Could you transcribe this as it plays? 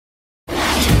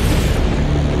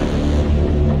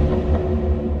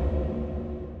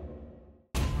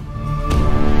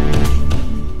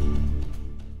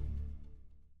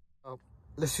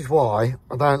This is why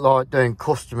I don't like doing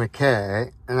customer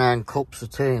care and then cups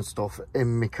of tea and stuff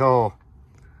in my car.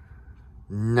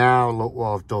 Now look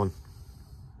what I've done.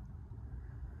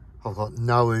 I've got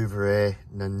no Hoover here,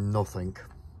 no nothing.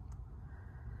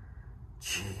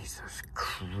 Jesus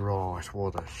Christ,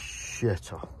 what a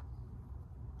shitter.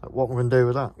 What am I going to do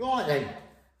with that? Right then,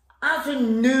 as a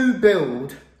new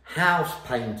build house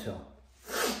painter,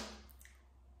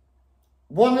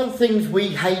 one of the things we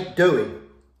hate doing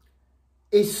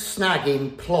is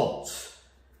snagging plots,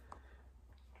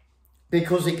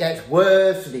 because it gets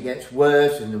worse and it gets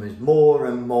worse and there is more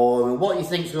and more, and what you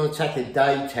think is going to take a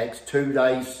day takes 2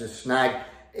 days to snag.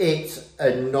 It's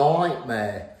a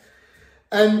nightmare.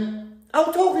 And I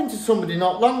was talking to somebody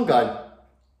not long ago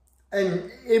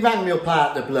and he rang me up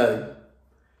out of the blue.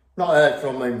 Not heard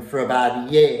from him for about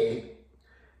a year.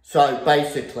 So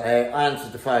basically I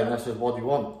answered the phone and I said, what do you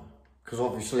want? Because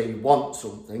obviously you want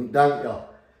something, don't you?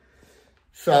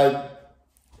 So,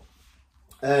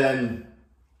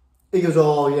 he goes,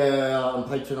 oh yeah, I'm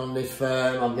painting on this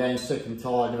firm, I'm getting sick and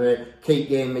tired of it, keep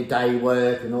giving me day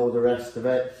work and all the rest of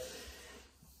it.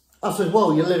 I said,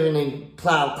 well, you're living in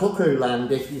cloud cuckoo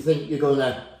land if you think you're going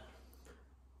to,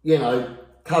 you know,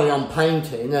 carry on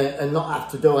painting and not have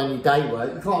to do any day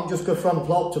work. You can't just go from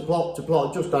plot to plot to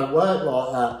plot, it just don't work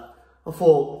like that. I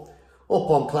thought, up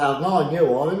on cloud nine you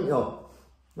are, aren't you?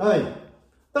 No.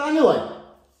 But anyway,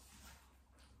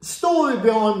 the story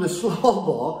behind the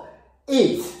slobber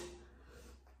is,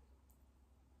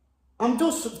 I'm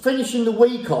just finishing the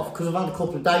week off because I've had a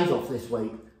couple of days off this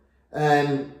week,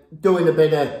 doing a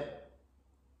bit of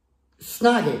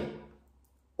snagging.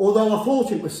 Although I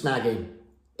thought it was snagging,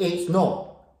 it's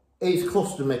not. It's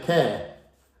customer care.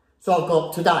 So I've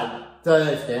got today,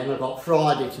 Thursday, and I've got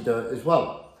Friday to do it as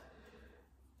well.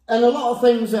 And a lot of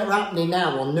things that are happening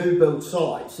now on new build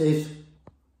sites is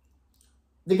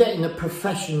they're getting a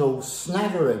professional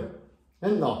snagger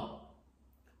in, aren't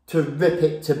they? To rip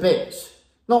it to bits.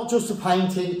 Not just the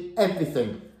painting,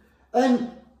 everything. And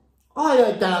I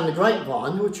heard down the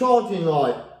grapevine they were charging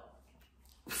like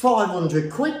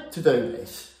 500 quid to do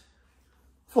this.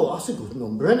 I thought, that's a good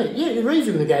number, isn't it? Yeah, you're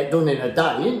easily going to get it done in a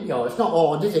day, isn't you? It's not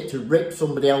hard, is it, to rip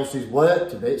somebody else's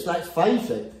work to bits, let's face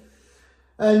it.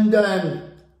 And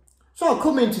so I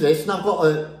come into this and I've got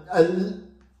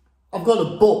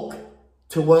a book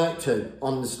to work to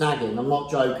on the snagging. I'm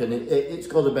not joking, it's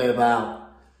got to be about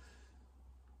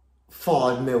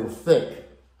 5 mil thick,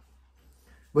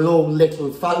 with all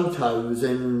little photos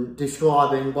and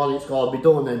describing what it's got to be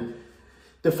done. And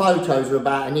the photos are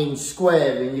about 1 inch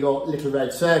square, and you got little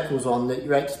red circles on that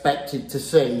you're expected to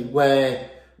see where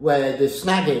the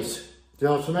snag is. Do you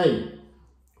know what I mean?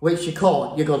 Which you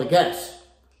can't, you've got to guess.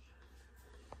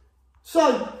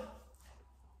 So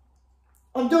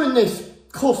I'm doing this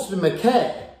customer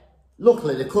care.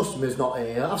 Luckily the customer's not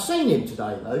here. I've seen him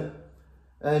today though,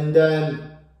 and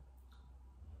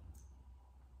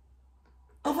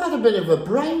I've had a bit of a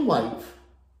brainwave.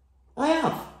 I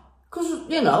have, because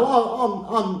you know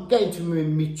I'm getting to my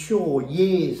mature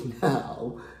years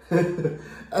now,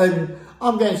 and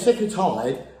I'm getting sick and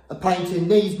tired of painting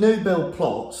these new build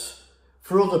plots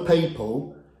for other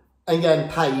people and getting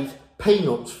paid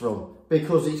peanuts from,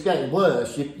 because it's getting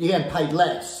worse. You're getting paid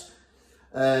less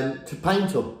to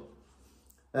paint them,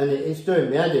 and it's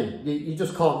doing me head in. You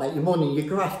just can't make your money. You're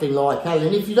grafting like hell,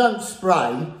 and if you don't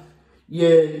spray,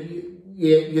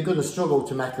 you're going to struggle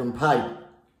to make them pay.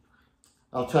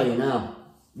 I'll tell you now,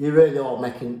 you really are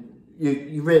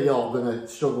going to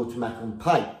struggle to make them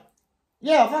pay.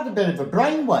 Yeah, I've had a bit of a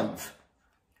brainwave,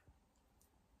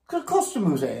 because the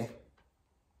customer was here,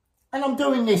 and I'm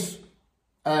doing this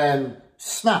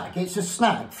snag. It's a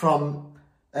snag from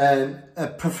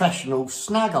a professional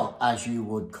snagger, as you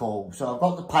would call. So I've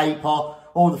got the paper,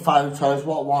 all the photos,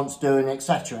 what I want's doing,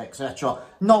 etc, etc.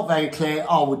 Not very clear,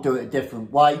 I would do it a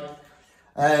different way.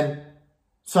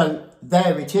 So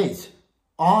there it is.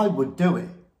 I would do it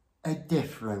a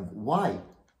different way.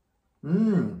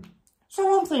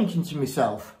 So I'm thinking to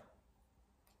myself,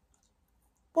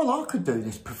 well, I could do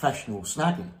this professional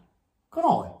snagging, could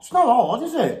I? It's not hard,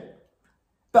 is it?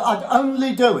 But I'd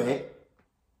only do it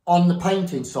on the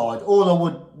painting side. All I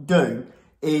would do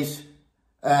is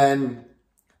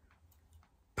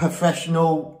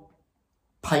professional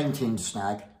painting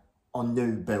snag on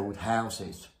new build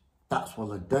houses. That's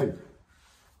what I'd do.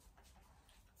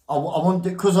 I want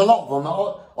to, because a lot of them,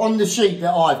 on the sheet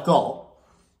that I've got,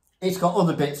 it's got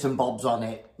other bits and bobs on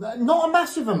it. Not a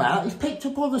massive amount. It's picked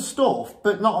up other stuff,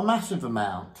 but not a massive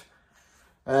amount.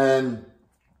 And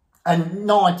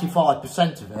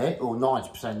 95% of it, or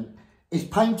 90%, is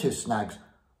painter's snags.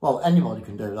 Well, anybody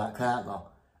can do that, can't they?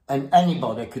 and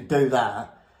anybody could do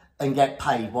that and get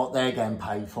paid what they're getting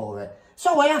paid for it.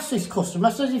 So I asked this customer,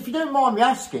 I says, if you don't mind me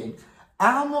asking,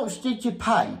 how much did you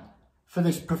pay for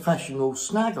this professional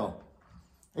snagger?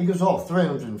 He goes, oh,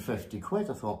 350 quid.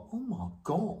 I thought, oh my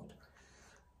God.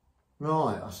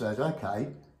 Right, I said, okay.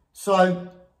 So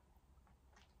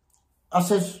I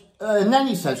says, and then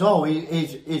he says, oh,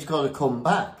 he's got to come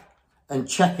back and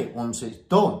check it once it's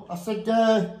done. I said, do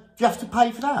you have to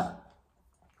pay for that?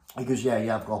 He goes, yeah,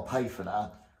 you have got to pay for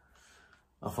that.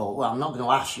 I thought, well, I'm not going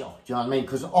to ask you, do you know what I mean?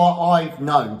 Because I've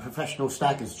known professional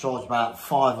snaggers charge about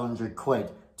 500 quid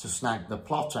to snag the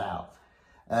plot out.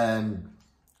 And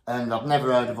I've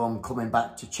never heard of them coming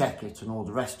back to check it and all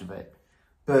the rest of it.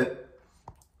 But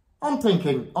I'm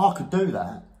thinking I could do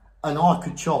that, and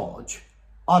I'd charge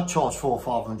 400 or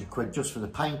 500 quid just for the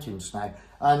painting snag,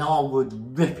 and I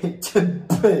would rip it to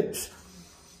bits.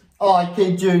 I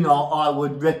kid you not, I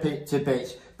would rip it to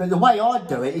bits. But the way I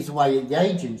do it is the way the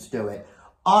agents do it.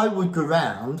 I would go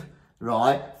round,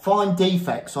 right, find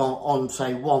defects on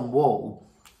say, one wall,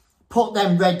 put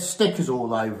them red stickers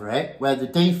all over it where the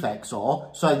defects are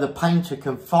so the painter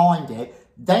can find it,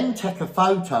 then take a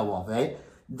photo of it,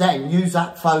 then use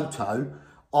that photo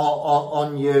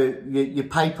on your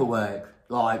paperwork,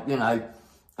 like, you know,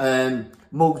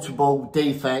 multiple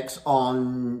defects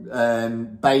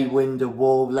on bay window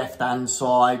wall, left-hand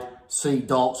side, C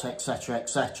dots, etc,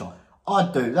 etc.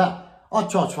 I'd do that. I'd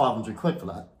charge 500 quid for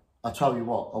that. I tell you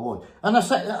what, I would. And I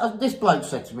said, this bloke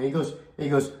said to me, he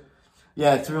goes,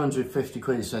 yeah, 350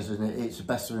 quid, he says, isn't it? It's the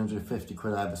best 350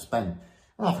 quid I ever spent.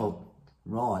 And I thought,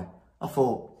 right. I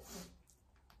thought,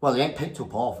 well, he ain't picked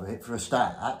up half of it for a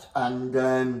start, and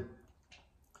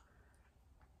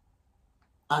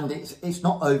it's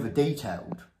not over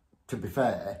detailed, to be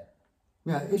fair.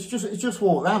 Yeah, it's just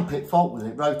walked around, picked fault with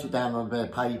it, wrote it down on a bit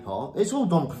of paper. It's all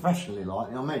done professionally, like,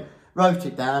 you know what I mean? Wrote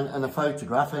it down and a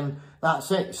photograph, and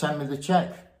that's it. Send me the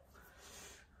check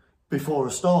before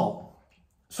I start.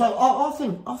 So I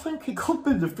think it could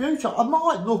be the future. I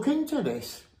might look into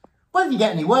this. Whether you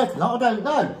get any work or not, I don't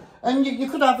know. And you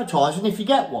could advertise, and if you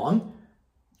get one,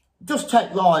 just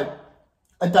take like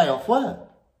a day off work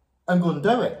and go and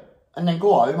do it. And then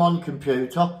go home on your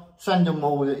computer, send them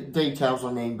all the details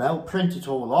on email, print it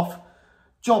all off.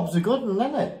 Jobs are good,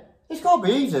 isn't it? It's got to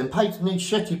be easy and painting these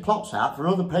shitty plots out for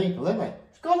other people, isn't it?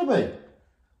 It's got to be.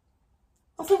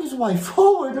 I think it's a way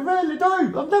forward, I really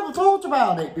do. I've never thought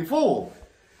about it before.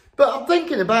 But I'm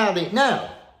thinking about it now.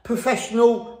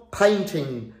 Professional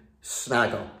painting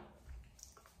snagger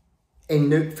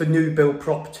for new build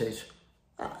properties.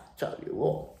 I tell you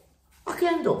what, I could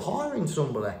end up hiring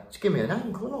somebody to give me a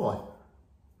hand, couldn't I?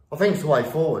 I think it's the way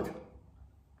forward.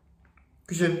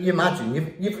 Because you imagine,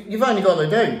 you've only got to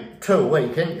do 2 a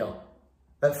week, ain't you?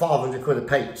 At 500 quid a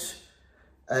piece.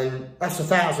 And that's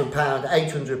 £1,000,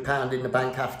 £800 in the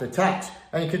bank after tax.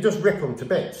 And you could just rip them to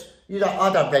bits.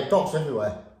 I'd have red dots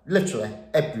everywhere. Literally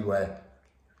everywhere.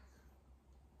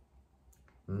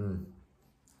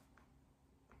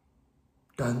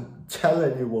 Don't tell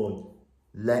anyone.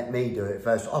 Let me do it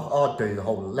first. I'd do the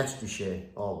whole of Leicestershire.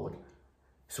 I would.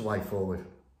 It's the way forward.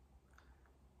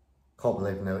 Can't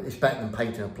believe it. It's better than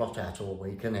painting a plot out all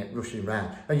week, isn't it? Rushing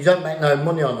around. And you don't make no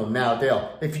money on them now, do you?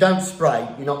 If you don't spray,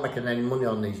 you're not making any money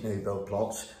on these new build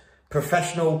plots.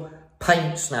 Professional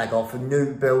paint snagger for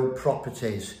new build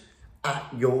properties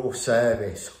at your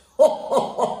service.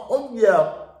 Oh,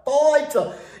 yeah,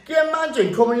 fighter. Can you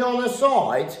imagine coming on a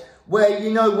site where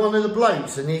you know one of the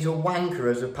blokes and he's a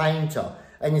wanker as a painter,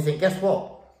 and you think, guess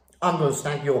what? I'm going to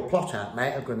snag your plot out,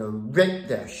 mate. I'm going to rip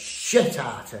the shit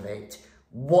out of it.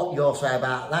 What you'll say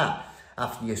about that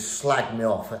after you slag me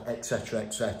off, etc,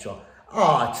 etc.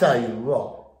 Oh, I tell you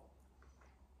what.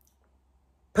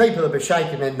 People will be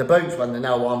shaking in the boots when they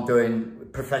know I'm doing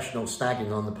professional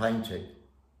snagging on the painting.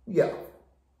 Yeah,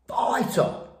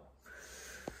 fighter.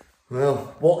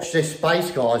 Well, watch this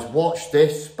space, guys. Watch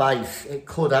this space. It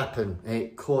could happen.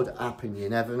 It could happen. You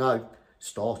never know.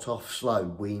 Start off slow.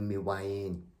 Wean me way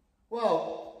in.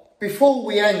 Well, before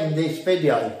we end this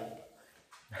video,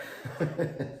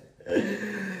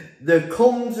 there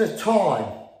comes a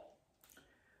time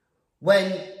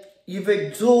when you've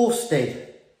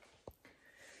exhausted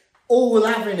all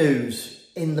avenues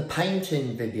in the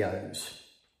painting videos.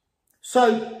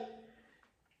 So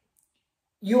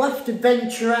you have to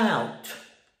venture out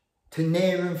to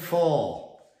near and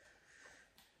far.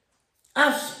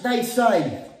 As they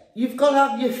say, you've got to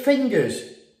have your fingers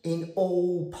in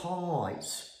all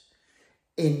pies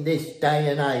in this day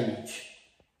and age.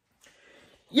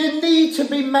 You need to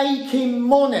be making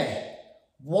money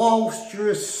whilst you're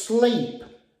asleep,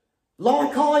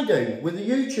 like I do with the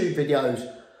YouTube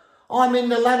videos. I'm in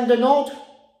the land of Nod.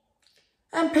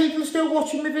 And people are still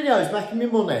watching my videos, making me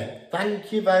money.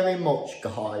 Thank you very much,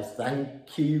 guys.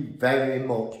 Thank you very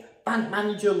much. Bank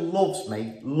manager loves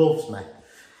me, loves me.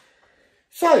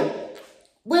 So,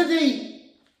 with the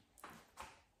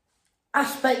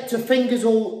aspect of fingers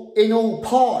all in all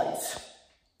pies,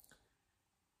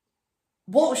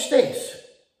 watch this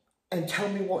and tell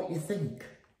me what you think.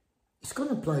 It's going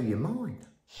to blow your mind.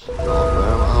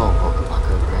 Oh, I'll go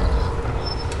back over here now.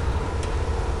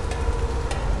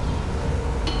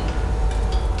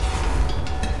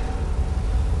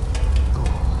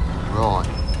 Oh, right.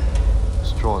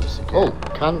 Let's try this again. Oh,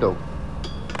 candle.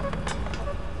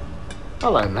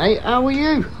 Hello, mate. How are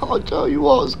you? I tell you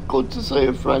what, it's good to see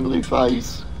a friendly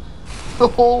face.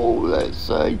 Oh, let's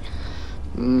see.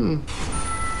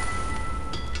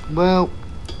 Well,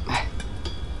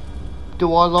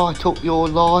 do I light up your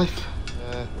life?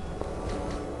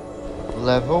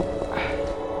 Level.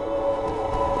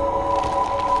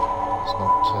 It's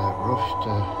not rushed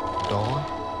to die.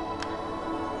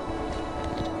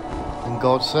 And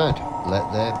God said,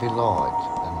 let there be light,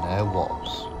 and there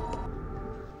was.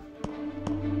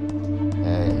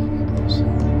 There goes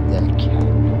their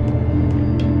candle.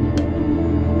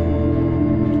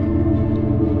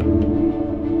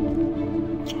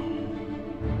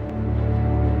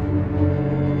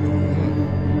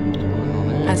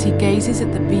 As he gazes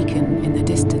at the beacon in the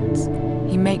distance,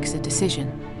 he makes a decision.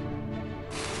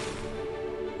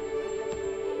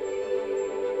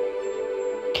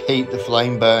 Keep the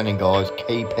flame burning, guys.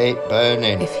 Keep it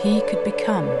burning. If he could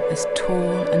become as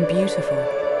tall and beautiful,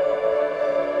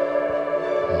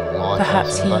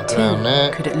 perhaps he too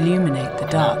could illuminate the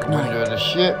dark night. Window of the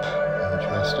ship.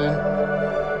 Interesting.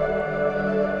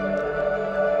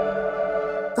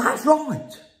 That's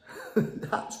right.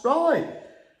 That's right.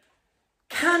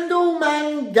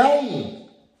 Candleman game.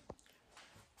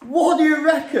 What do you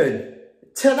reckon?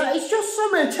 Tonight, it's just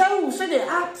something else, isn't it?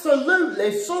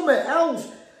 Absolutely something else.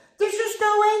 There's just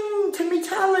no end to me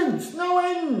talents, no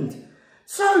end.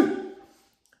 So,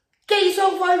 get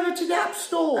yourself over to the App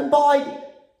Store and buy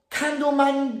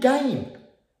Candleman game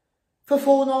for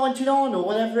 $4.99 or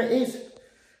whatever it is.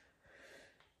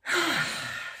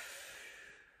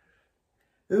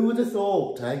 Who would have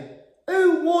thought, eh?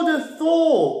 Who would have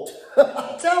thought?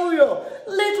 I tell you,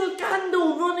 little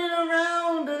candle running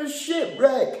around a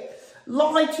shipwreck,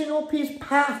 lighting up his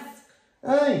path,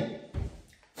 eh?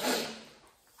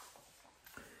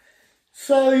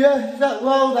 So yeah, that's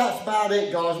about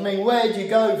it, guys. I mean, where do you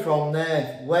go from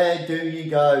there? Where do you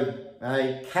go?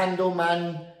 A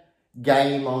Candleman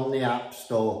game on the App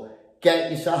Store.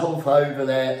 Get yourself over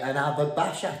there and have a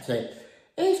bash at it.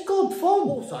 It's good fun.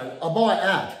 Also, I might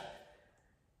add,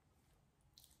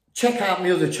 check out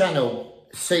my other channel,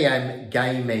 CM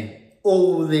Gaming.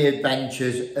 All the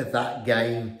adventures of that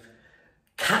game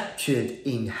captured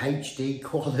in HD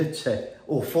quality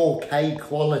or 4K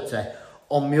quality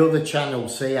on my other channel,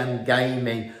 CM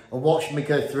Gaming, and watch me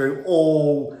go through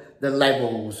all the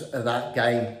levels of that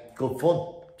game. Good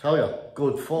fun, tell you,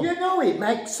 good fun. You know, it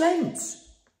makes sense.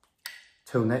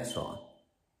 Till next time,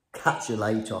 catch you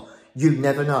later. You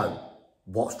never know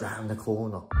what's round the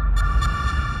corner.